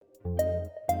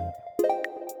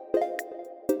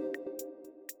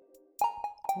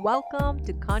Welcome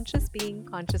to Conscious Being,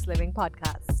 Conscious Living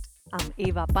podcast. I'm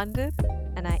Eva Pandit,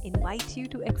 and I invite you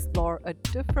to explore a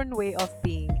different way of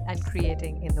being and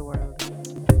creating in the world.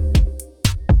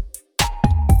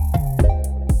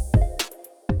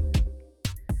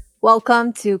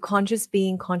 Welcome to Conscious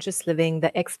Being, Conscious Living,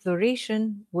 the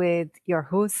exploration with your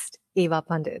host, Eva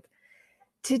Pandit.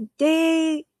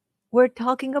 Today, we're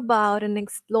talking about and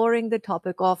exploring the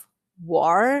topic of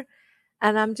war,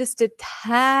 and I'm just a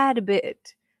tad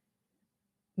bit,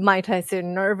 might I say,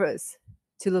 nervous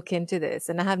to look into this.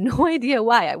 And I have no idea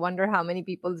why. I wonder how many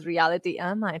people's reality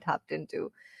am I tapped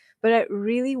into. But I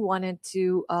really wanted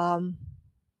to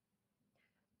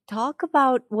talk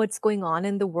about what's going on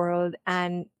in the world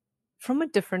and from a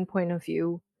different point of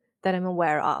view that I'm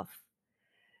aware of.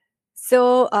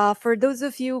 So, for those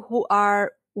of you who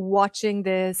are watching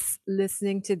this,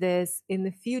 listening to this in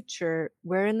the future,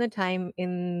 we're in the time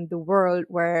in the world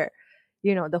where,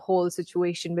 the whole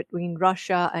situation between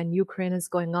Russia and Ukraine is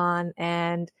going on,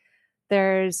 and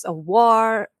there's a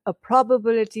war, a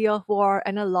probability of war,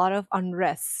 and a lot of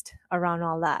unrest around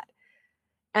all that.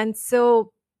 And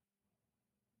so,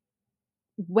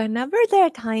 whenever there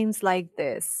are times like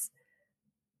this,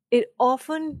 it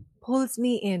often pulls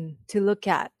me in to look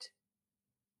at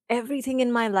everything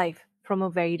in my life from a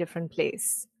very different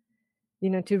place.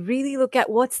 To really look at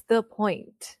what's the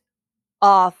point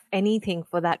of anything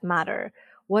for that matter.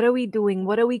 What are we doing?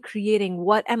 What are we creating?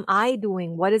 What am I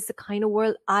doing? What is the kind of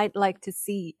world I'd like to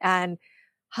see? And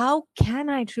how can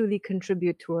I truly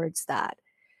contribute towards that?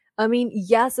 I mean,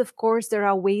 yes, of course, there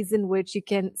are ways in which you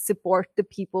can support the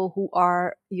people who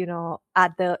are,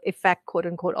 at the effect, quote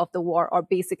unquote, of the war, or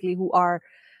basically who are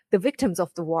the victims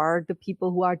of the war, the people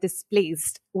who are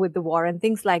displaced with the war and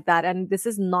things like that. And this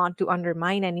is not to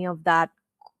undermine any of that.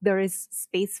 There is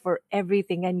space for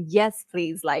everything. And yes,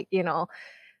 please,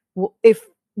 if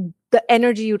the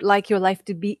energy you'd like your life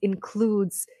to be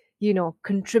includes,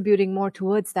 contributing more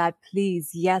towards that,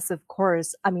 please, yes, of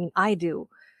course. I mean, I do.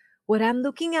 What I'm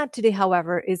looking at today,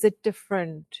 however, is a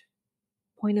different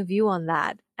point of view on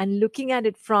that and looking at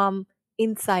it from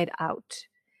inside out.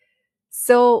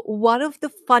 So, one of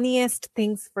the funniest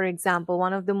things, for example,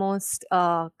 one of the most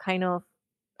I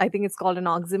think it's called an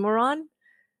oxymoron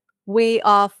way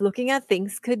of looking at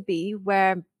things could be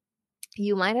where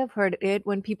you might have heard it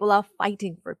when people are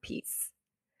fighting for peace.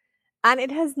 And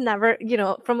it has never,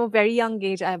 from a very young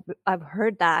age, I've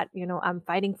heard that, I'm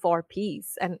fighting for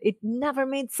peace. And it never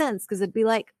made sense because it'd be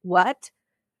like, what?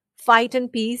 Fight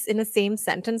and peace in the same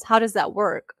sentence? How does that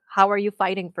work? How are you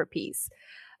fighting for peace?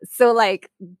 So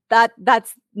like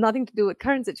that's nothing to do with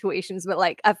current situations, but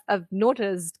like I've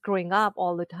noticed growing up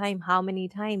all the time how many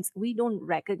times we don't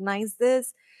recognize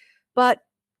this, but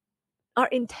our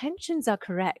intentions are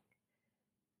correct.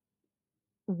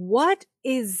 What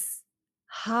is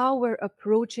how we're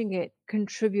approaching it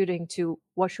contributing to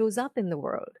what shows up in the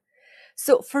world?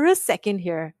 So, for a second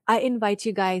here, I invite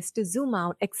you guys to zoom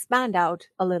out, expand out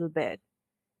a little bit,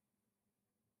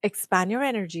 expand your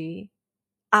energy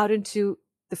out into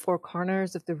the four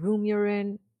corners of the room you're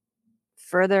in,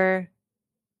 further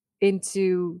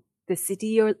into the city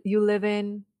you live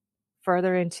in,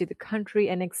 further into the country,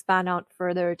 and expand out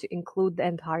further to include the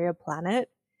entire planet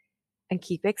and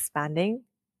keep expanding.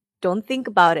 Don't think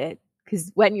about it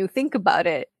because when you think about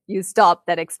it, you stop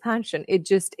that expansion. It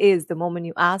just is the moment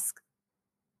you ask,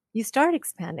 you start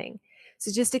expanding.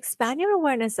 So just expand your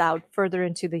awareness out further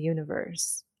into the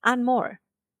universe and more.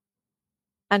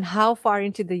 And how far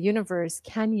into the universe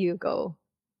can you go?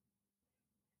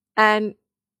 And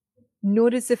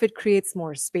notice if it creates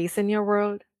more space in your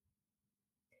world.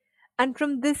 And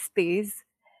from this space,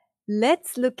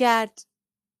 let's look at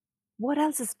what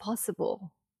else is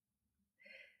possible.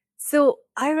 So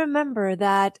I remember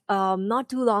that not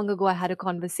too long ago, I had a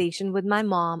conversation with my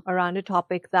mom around a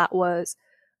topic that was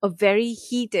a very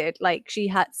heated, like she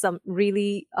had some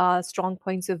really strong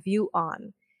points of view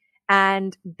on.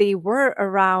 And they were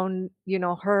around,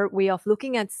 her way of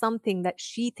looking at something that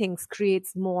she thinks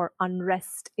creates more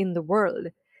unrest in the world.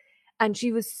 And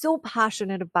she was so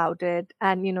passionate about it.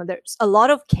 And, there's a lot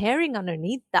of caring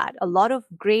underneath that, a lot of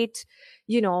great,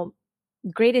 you know,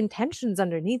 great intentions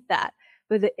underneath that.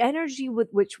 But the energy with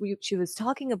which she was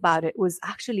talking about it was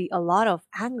actually a lot of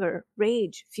anger,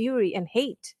 rage, fury, and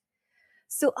hate.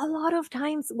 So a lot of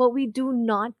times what we do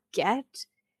not get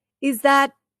is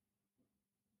that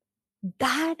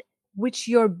which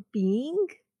you're being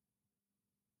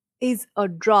is a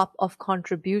drop of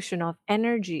contribution of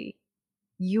energy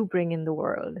you bring in the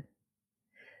world.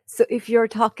 So if you're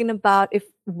talking about if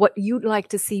what you'd like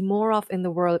to see more of in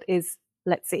the world is,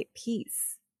 let's say,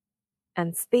 peace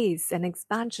and space and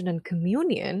expansion and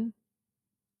communion,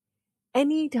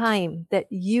 Anytime that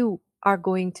you are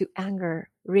going to anger,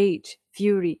 rage,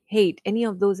 fury, hate, any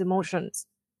of those emotions,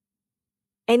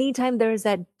 anytime there is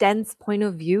that dense point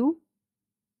of view,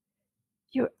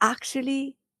 you're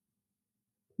actually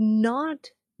not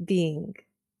being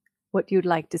what you'd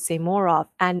like to say more of,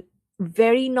 and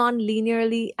very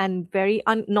non-linearly and very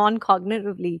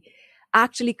non-cognitively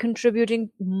actually contributing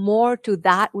more to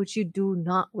that which you do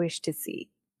not wish to see.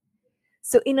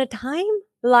 So in a time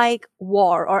like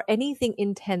war or anything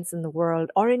intense in the world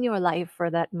or in your life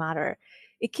for that matter,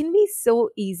 it can be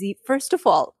so easy. First of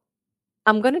all,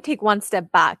 I'm going to take one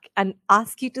step back and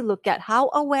ask you to look at how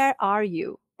aware are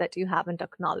you that you haven't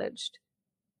acknowledged?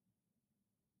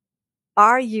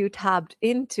 Are you tapped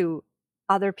into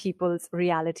other people's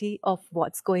reality of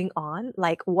what's going on,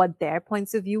 like what their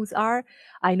points of views are?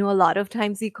 I know a lot of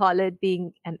times we call it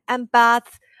being an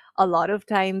empath. A lot of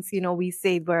times, we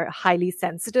say we're highly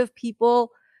sensitive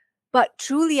people, but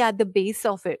truly at the base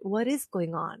of it, what is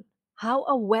going on? How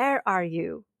aware are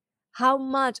you? How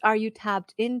much are you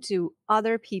tapped into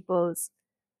other people's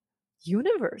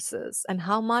universes, and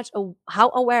how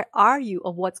aware are you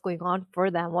of what's going on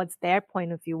for them? What's their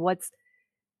point of view? What's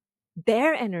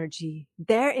their energy,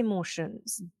 their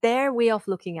emotions, their way of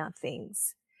looking at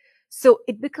things? So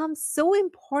it becomes so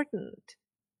important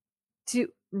to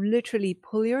literally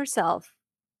pull yourself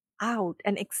out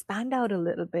and expand out a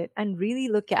little bit and really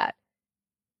look at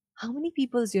how many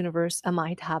people's universe am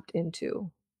I tapped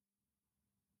into?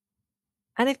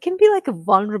 And it can be like a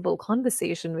vulnerable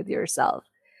conversation with yourself.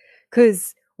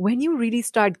 Because when you really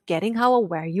start getting how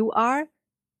aware you are,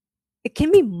 it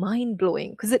can be mind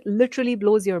blowing because it literally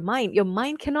blows your mind. Your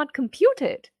mind cannot compute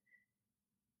it.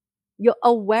 Your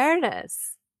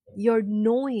awareness, your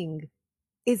knowing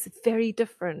is very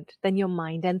different than your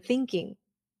mind and thinking,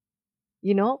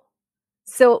 you know?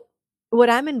 So,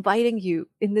 what I'm inviting you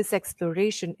in this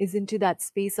exploration is into that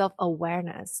space of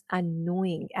awareness and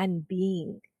knowing and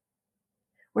being,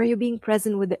 where you're being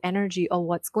present with the energy of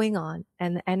what's going on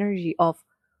and the energy of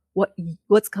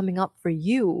what's coming up for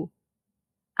you,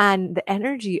 and the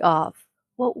energy of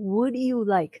what would you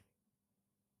like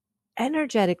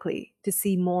energetically to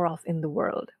see more of in the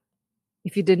world.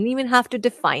 If you didn't even have to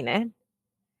define it,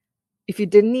 if you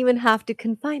didn't even have to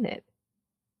confine it,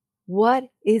 what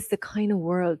is the kind of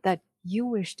world that you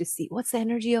wish to see? What's the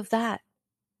energy of that?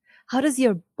 How does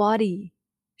your body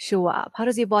show up? How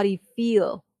does your body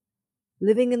feel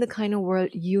living in the kind of world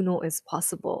you know is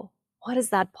possible? What is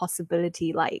that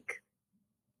possibility like?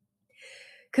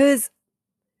 Because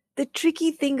the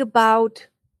tricky thing about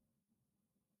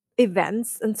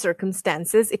events and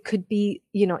circumstances, it could be,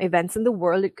 events in the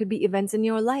world, it could be events in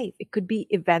your life, it could be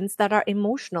events that are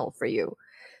emotional for you.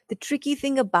 The tricky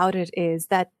thing about it is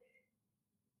that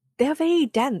they're very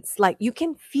dense, like you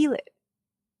can feel it.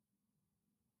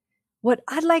 What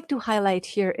I'd like to highlight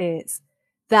here is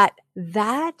that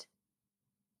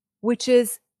which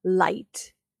is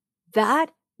light,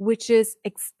 that which is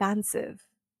expansive,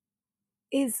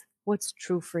 is what's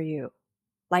true for you.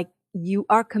 Like you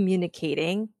are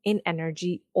communicating in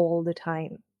energy all the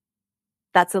time.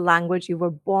 That's a language you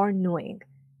were born knowing,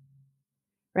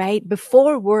 right?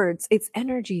 Before words, it's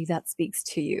energy that speaks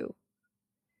to you.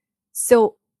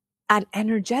 So, and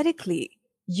energetically,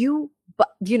 your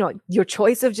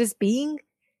choice of just being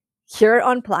here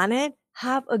on planet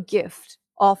have a gift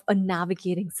of a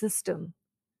navigating system,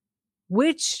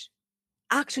 which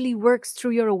actually works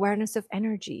through your awareness of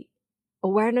energy,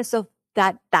 awareness of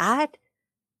that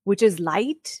which is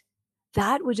light,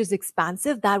 that which is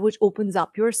expansive, that which opens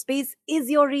up your space is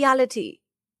your reality.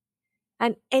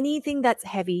 And anything that's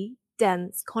heavy,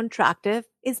 dense, contractive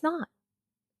is not.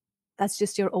 That's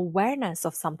just your awareness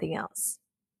of something else.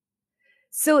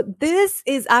 So this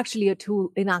is actually a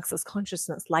tool in Access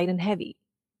Consciousness, light and heavy,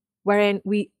 wherein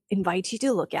we invite you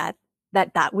to look at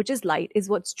that which is light is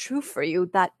what's true for you.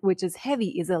 That which is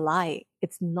heavy is a lie.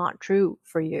 It's not true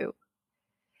for you.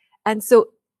 And so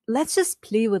let's just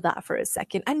play with that for a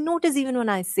second. And notice even when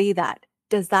I say that,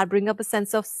 does that bring up a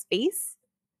sense of space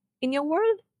in your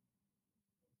world?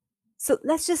 So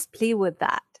let's just play with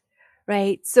that,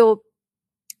 right? So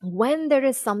when there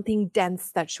is something dense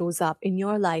that shows up in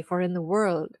your life or in the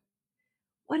world,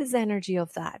 what is the energy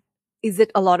of that? Is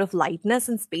it a lot of lightness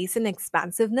and space and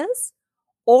expansiveness?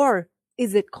 Or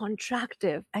is it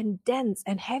contractive and dense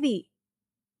and heavy?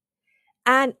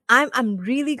 And I'm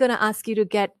really gonna ask you to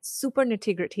get super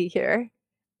nitty-gritty here,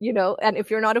 and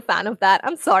if you're not a fan of that,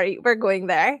 I'm sorry, we're going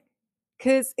there.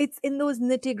 Because it's in those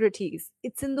nitty-gritties,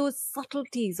 it's in those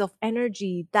subtleties of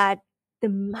energy that the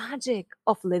magic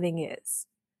of living is.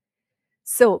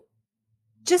 So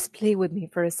just play with me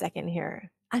for a second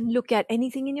here and look at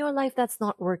anything in your life that's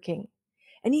not working.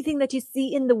 anything that you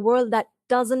see in the world that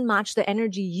doesn't match the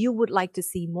energy you would like to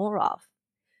see more of.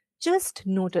 Just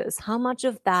notice how much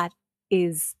of that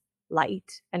is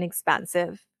light and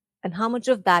expansive, and how much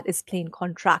of that is plain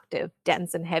contractive,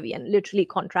 dense and heavy, and literally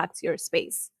contracts your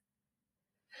space.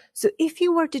 So if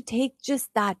you were to take just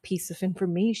that piece of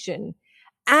information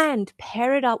and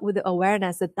pair it up with the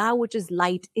awareness that that which is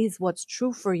light is what's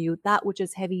true for you, that which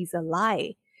is heavy is a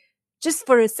lie, just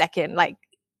for a second, like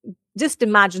just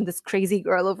imagine this crazy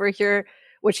girl over here,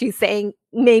 what she's saying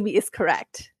maybe is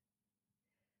correct.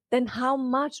 Then how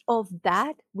much of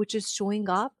that which is showing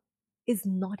up is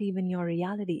not even your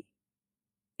reality?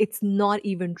 It's not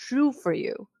even true for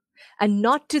you. And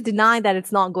not to deny that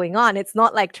it's not going on. It's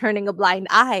not like turning a blind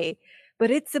eye, but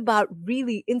it's about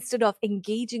really, instead of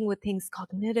engaging with things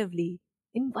cognitively,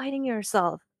 inviting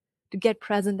yourself to get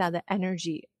present at the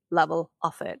energy level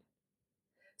of it.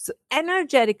 So,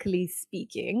 energetically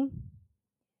speaking,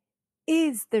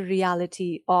 is the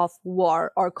reality of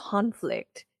war or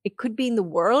conflict. It could be in the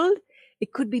world,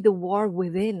 it could be the war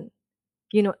within,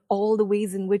 all the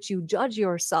ways in which you judge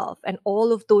yourself and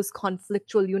all of those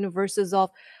conflictual universes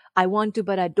of, I want to,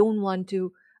 but I don't want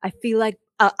to. I feel like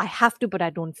I have to, but I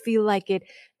don't feel like it.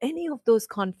 Any of those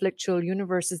conflictual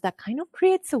universes that kind of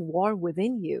creates a war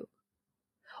within you,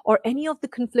 or any of the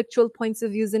conflictual points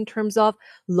of views in terms of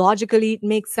logically it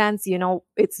makes sense,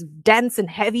 it's dense and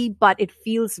heavy, but it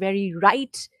feels very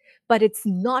right, but it's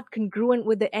not congruent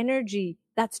with the energy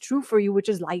that's true for you, which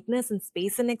is lightness and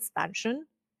space and expansion.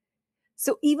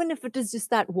 So even if it is just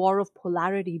that war of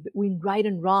polarity between right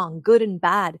and wrong, good and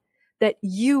bad, that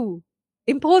you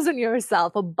impose on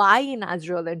yourself or buy in as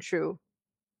real and true,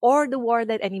 or the war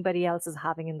that anybody else is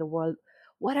having in the world,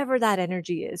 whatever that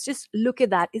energy is, just look at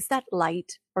that. Is that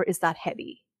light or is that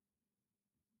heavy?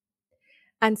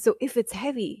 And so if it's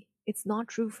heavy, it's not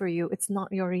true for you. It's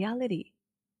not your reality.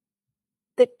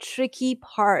 The tricky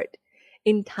part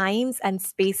in times and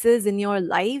spaces in your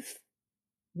life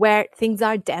where things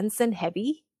are dense and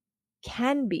heavy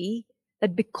can be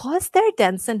that because they're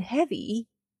dense and heavy,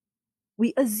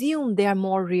 we assume they are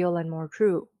more real and more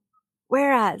true.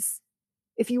 Whereas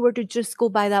if you were to just go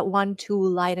by that one, two,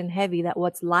 light and heavy, that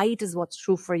what's light is what's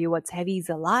true for you, what's heavy is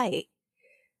a lie,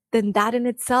 then that in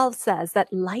itself says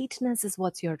that lightness is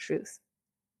what's your truth.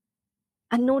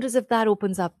 And notice if that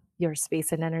opens up your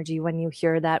space and energy when you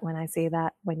hear that, when I say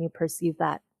that, when you perceive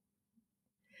that.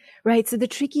 Right? So the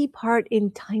tricky part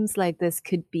in times like this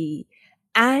could be,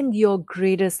 and your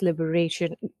greatest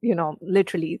liberation,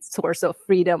 literally source of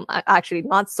freedom, actually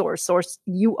not source,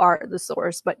 you are the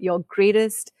source, but your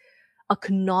greatest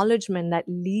acknowledgement that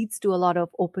leads to a lot of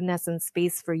openness and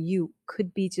space for you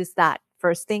could be just that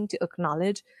first thing to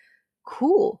acknowledge.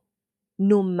 Cool.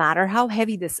 No matter how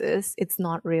heavy this is, it's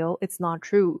not real. It's not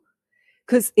true.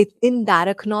 Because in that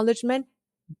acknowledgement,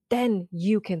 then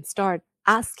you can start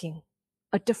asking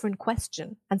a different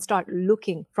question and start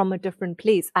looking from a different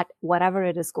place at whatever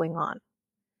it is going on.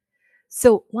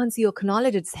 So once you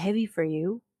acknowledge it's heavy for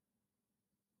you,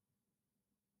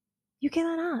 you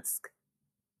cannot ask,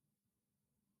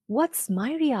 what's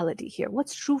my reality here?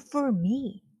 What's true for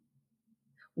me?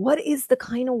 What is the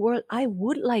kind of world I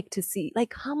would like to see?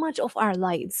 Like, how much of our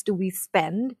lives do we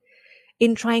spend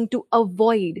in trying to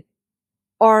avoid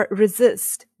or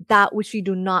resist that which we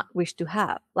do not wish to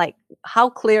have? Like, how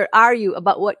clear are you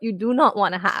about what you do not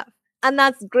want to have? And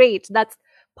that's great. That's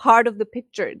part of the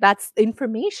picture. That's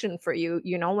information for you.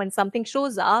 When something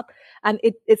shows up and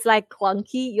it's like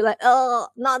clunky, you're like, oh,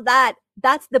 not that.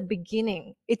 That's the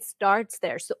beginning. It starts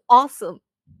there. So awesome.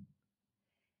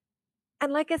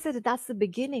 And like I said, that's the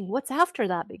beginning. What's after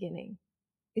that beginning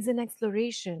is an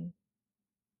exploration,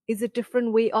 is a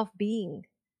different way of being,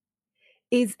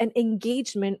 is an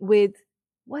engagement with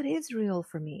what is real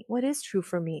for me, what is true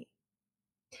for me.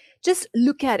 Just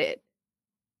look at it.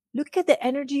 Look at the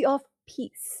energy of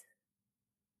peace.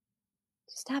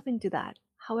 Just tap into that,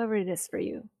 however it is for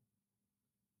you.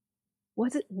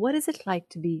 What is it like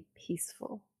to be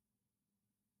peaceful?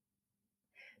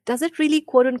 Does it really,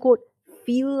 quote unquote,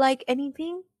 feel like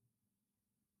anything?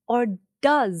 Or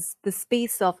does the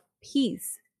space of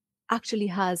peace actually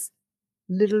has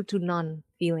little to none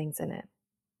feelings in it?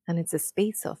 And it's a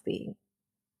space of being.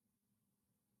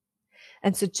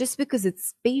 And so just because it's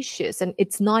spacious and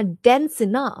it's not dense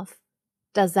enough,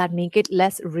 does that make it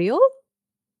less real?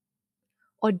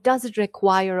 Or does it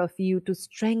require of you to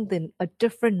strengthen a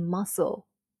different muscle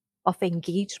of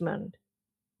engagement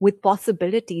with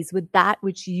possibilities, with that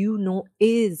which you know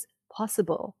is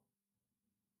possible,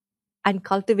 and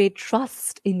cultivate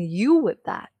trust in you with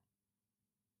that?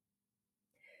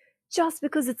 Just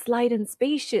because it's light and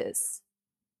spacious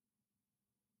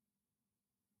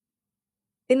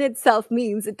in itself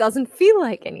means it doesn't feel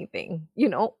like anything.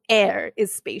 Air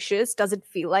is spacious. Does it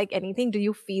feel like anything? Do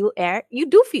you feel air? You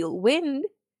do feel wind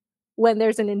when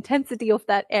there's an intensity of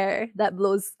that air that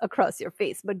blows across your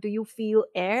face. But do you feel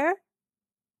air?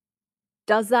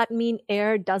 Does that mean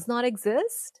air does not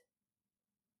exist?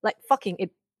 Like fucking,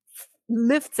 it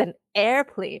lifts an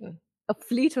airplane, a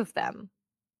fleet of them.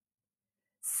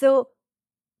 So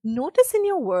notice in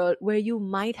your world where you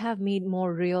might have made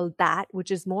more real that which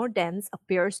is more dense,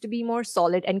 appears to be more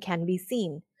solid, and can be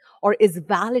seen, or is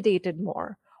validated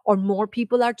more, or more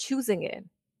people are choosing it.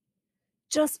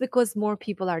 Just because more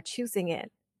people are choosing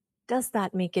it, does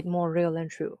that make it more real and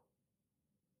true?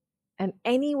 And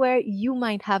anywhere you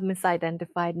might have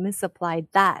misidentified, misapplied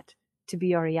that to be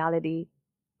your reality,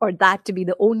 or that to be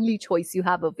the only choice you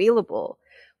have available,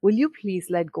 will you please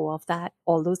let go of that?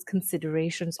 All those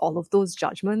considerations, all of those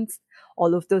judgments,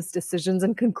 all of those decisions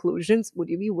and conclusions, would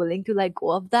you be willing to let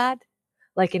go of that?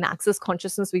 Like in Access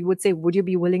Consciousness, we would say, would you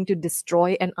be willing to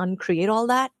destroy and uncreate all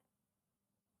that?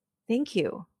 Thank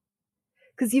you.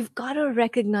 Because you've got to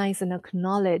recognize and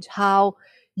acknowledge how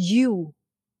you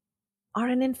are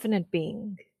an infinite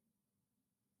being.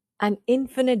 An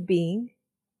infinite being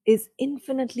is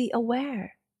infinitely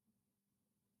aware.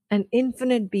 An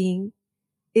infinite being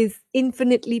is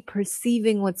infinitely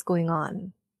perceiving what's going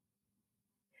on.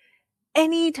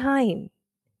 Anytime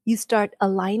you start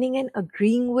aligning and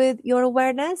agreeing with your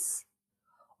awareness,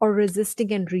 or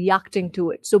resisting and reacting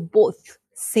to it, so both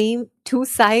same two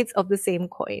sides of the same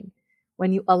coin.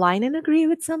 When you align and agree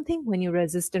with something, when you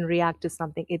resist and react to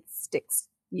something, it sticks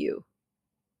you.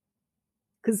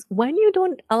 Because when you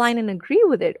don't align and agree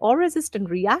with it or resist and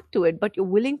react to it, but you're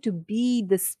willing to be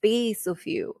the space of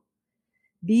you,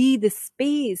 be the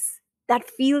space that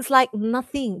feels like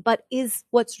nothing, but is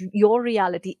what's your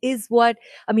reality, is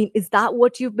that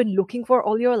what you've been looking for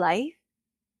all your life?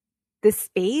 The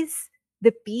space,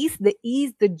 the peace, the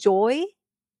ease, the joy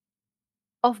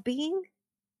of being?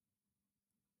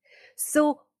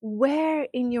 So, where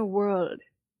in your world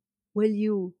will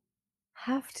you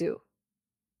have to?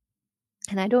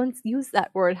 And I don't use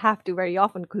that word have to very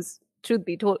often because, truth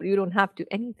be told, you don't have to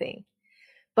anything.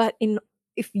 But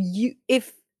if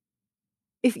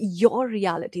your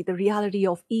reality, the reality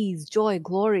of ease, joy,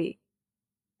 glory,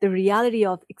 the reality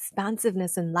of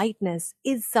expansiveness and lightness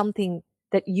is something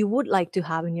that you would like to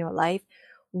have in your life,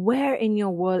 where in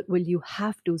your world will you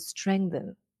have to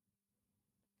strengthen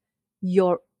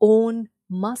your own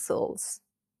muscles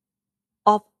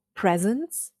of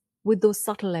presence with those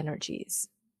subtle energies?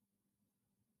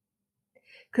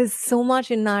 Because so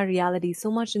much in our reality, so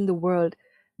much in the world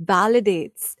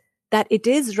validates that it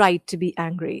is right to be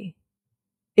angry.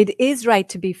 It is right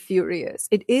to be furious.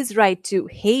 It is right to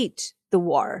hate the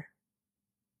war.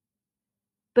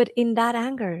 But in that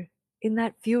anger, in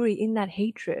that fury, in that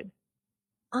hatred,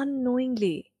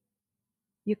 unknowingly,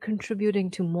 you're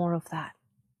contributing to more of that.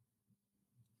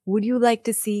 Would you like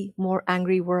to see more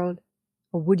angry world,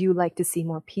 or would you like to see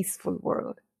more peaceful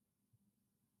world?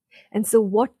 And so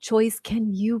what choice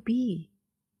can you be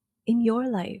in your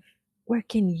life? Where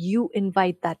can you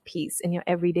invite that peace in your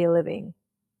everyday living?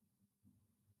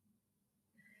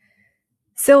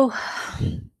 So,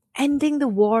 ending the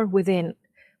war within.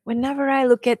 Whenever I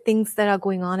look at things that are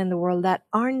going on in the world that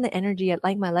aren't the energy I'd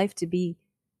like my life to be,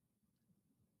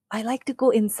 I like to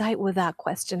go inside with that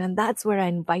question. And that's where I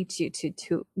invite you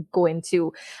to go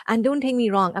into. And don't take me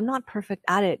wrong, I'm not perfect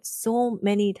at it. So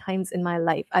many times in my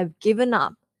life, I've given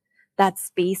up that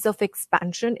space of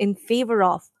expansion in favor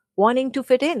of wanting to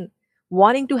fit in,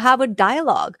 wanting to have a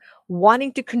dialogue,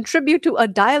 wanting to contribute to a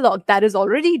dialogue that is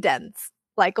already dense,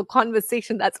 like a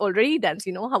conversation that's already dense.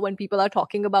 You know how when people are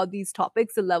talking about these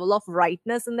topics, the level of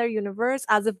rightness in their universe,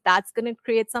 as if that's going to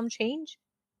create some change?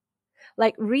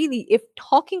 Like, really, if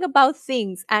talking about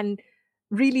things and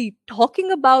really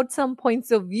talking about some points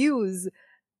of views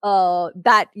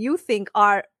that you think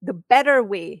are the better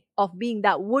way of being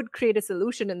that would create a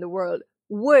solution in the world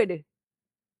would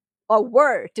or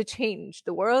were to change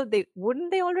the world, they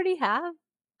already have?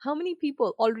 How many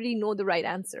people already know the right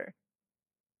answer?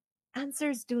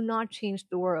 Answers do not change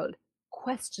the world.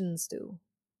 Questions do.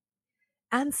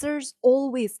 Answers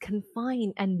always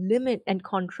confine and limit and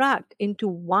contract into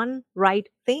one right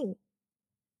thing.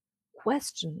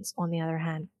 Questions, on the other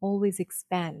hand, always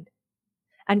expand.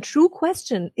 And true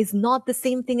question is not the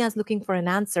same thing as looking for an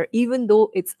answer, even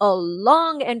though it's a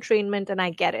long entrainment, and I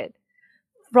get it.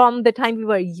 From the time we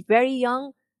were very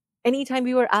young, anytime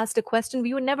we were asked a question,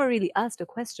 we were never really asked a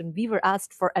question. We were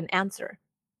asked for an answer.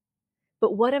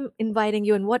 But what I'm inviting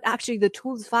you, and what actually the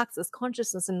tools of Access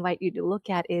Consciousness invite you to look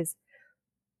at, is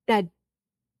that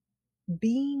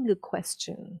being a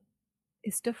question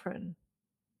is different.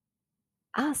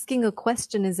 Asking a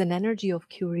question is an energy of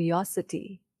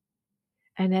curiosity,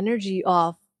 an energy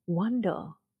of wonder,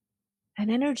 an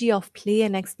energy of play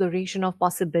and exploration of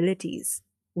possibilities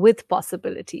with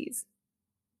possibilities.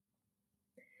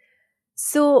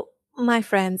 So, my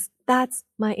friends, that's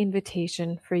my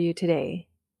invitation for you today.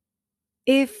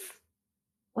 If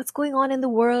what's going on in the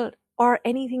world or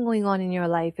anything going on in your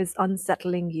life is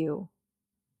unsettling you,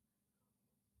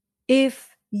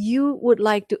 if you would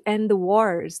like to end the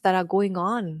wars that are going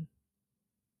on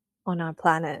our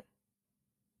planet,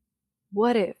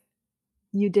 what if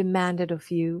you demanded of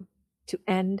you to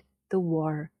end the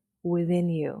war within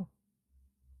you?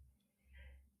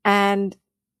 And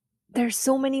there's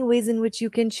so many ways in which you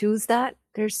can choose that.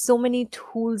 There's so many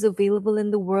tools available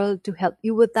in the world to help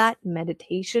you with that.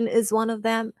 Meditation is one of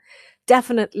them.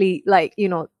 Definitely, like,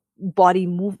 body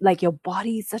move, like your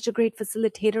body is such a great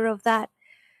facilitator of that.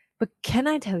 But can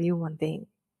I tell you one thing?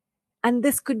 And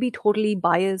this could be totally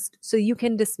biased, so you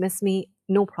can dismiss me,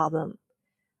 no problem.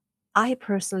 I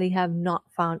personally have not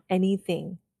found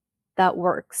anything that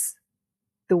works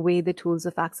the way the tools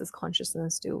of Access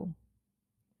Consciousness do.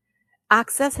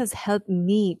 Access has helped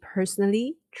me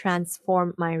personally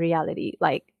transform my reality.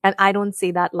 And I don't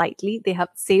say that lightly. They have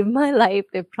saved my life.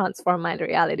 They've transformed my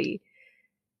reality.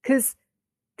 Because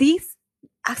these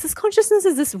Access Consciousness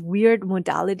is this weird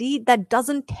modality that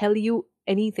doesn't tell you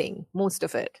anything, most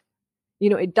of it.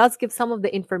 It does give some of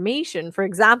the information. For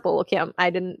example, okay, I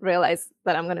didn't realize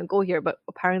that I'm going to go here, but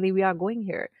apparently we are going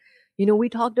here. We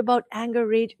talked about anger,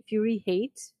 rage, fury,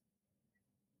 hate.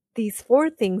 These four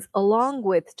things, along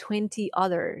with 20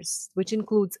 others, which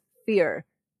includes fear,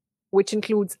 which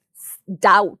includes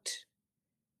doubt,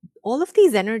 all of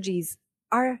these energies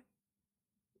are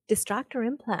distractor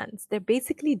implants. They're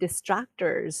basically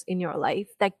distractors in your life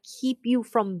that keep you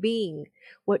from being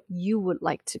what you would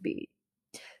like to be.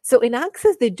 So in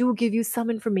Access, they do give you some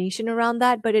information around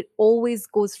that, but it always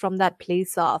goes from that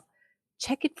place of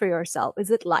check it for yourself.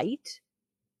 Is it light?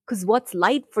 Because what's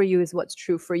light for you is what's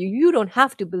true for you. You don't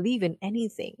have to believe in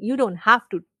anything. You don't have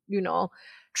to,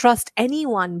 trust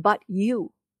anyone but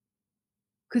you.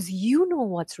 Because you know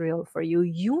what's real for you.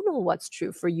 You know what's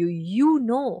true for you. You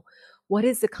know what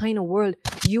is the kind of world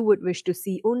you would wish to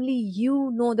see. Only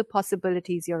you know the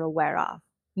possibilities you're aware of.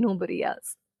 Nobody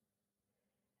else.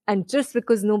 And just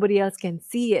because nobody else can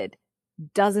see it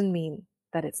doesn't mean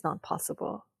that it's not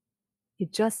possible.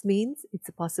 It just means it's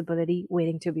a possibility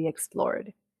waiting to be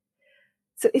explored.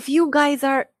 So if you guys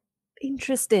are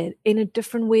interested in a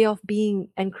different way of being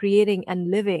and creating and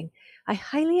living, I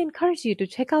highly encourage you to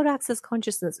check out Access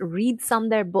Consciousness, read some of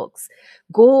their books,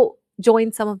 go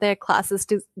join some of their classes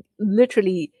to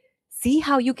literally see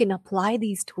how you can apply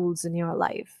these tools in your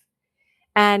life.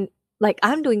 And like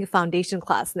I'm doing a foundation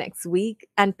class next week,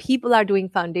 and people are doing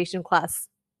foundation class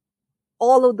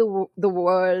all over the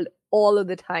world, all of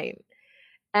the time.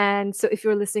 And so if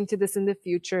you're listening to this in the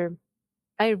future,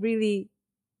 I really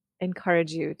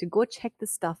encourage you to go check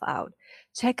this stuff out.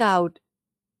 Check out,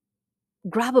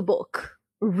 grab a book,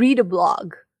 read a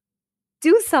blog,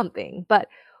 do something. But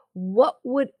what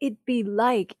would it be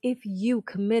like if you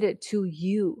committed to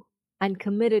you and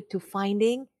committed to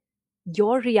finding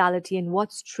your reality and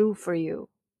what's true for you?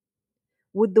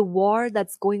 Would the war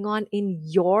that's going on in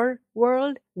your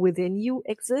world within you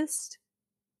exist?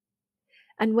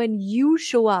 And when you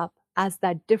show up as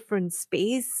that different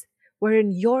space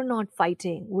wherein you're not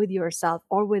fighting with yourself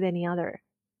or with any other,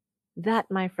 that,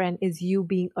 my friend, is you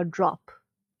being a drop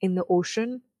in the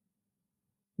ocean.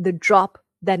 The drop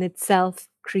then itself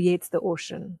creates the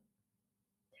ocean.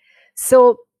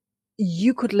 So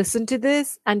you could listen to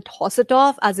this and toss it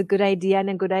off as a good idea and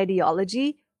a good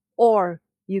ideology, or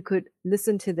you could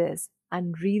listen to this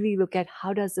and really look at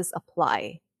how does this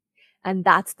apply? And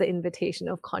that's the invitation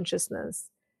of consciousness,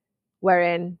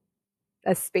 wherein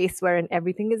a space wherein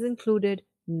everything is included,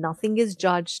 nothing is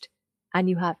judged, and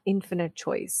you have infinite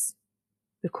choice.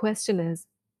 The question is,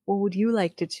 what would you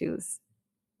like to choose?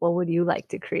 What would you like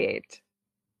to create?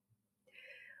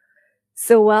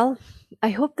 So, well, I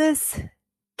hope this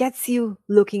gets you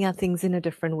looking at things in a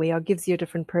different way or gives you a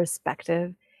different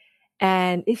perspective.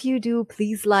 And if you do,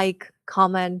 please like,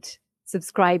 comment,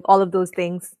 subscribe, all of those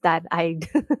things that I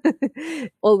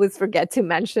always forget to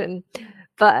mention.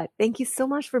 But thank you so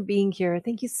much for being here.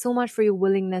 Thank you so much for your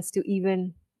willingness to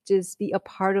even just be a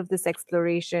part of this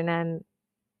exploration and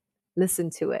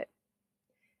listen to it.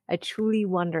 I truly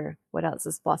wonder what else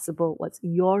is possible. What's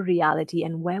your reality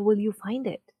and where will you find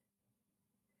it?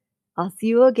 I'll see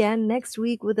you again next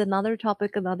week with another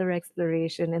topic, another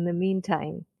exploration. In the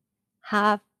meantime,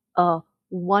 have a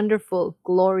wonderful,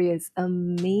 glorious,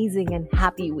 amazing, and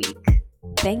happy week.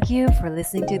 Thank you for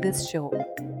listening to this show.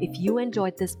 If you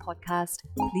enjoyed this podcast,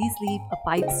 please leave a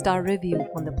 5-star review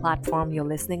on the platform you're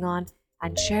listening on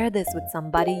and share this with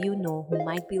somebody you know who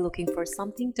might be looking for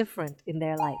something different in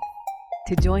their life.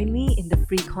 To join me in the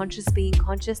free Conscious Being,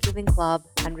 Conscious Living Club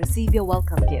and receive your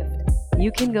welcome gift,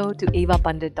 you can go to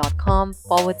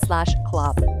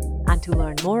evapandit.com/club. And to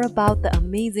learn more about the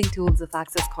amazing tools of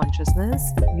Access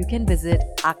Consciousness, you can visit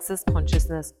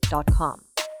accessconsciousness.com.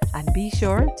 And be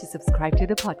sure to subscribe to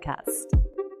the podcast.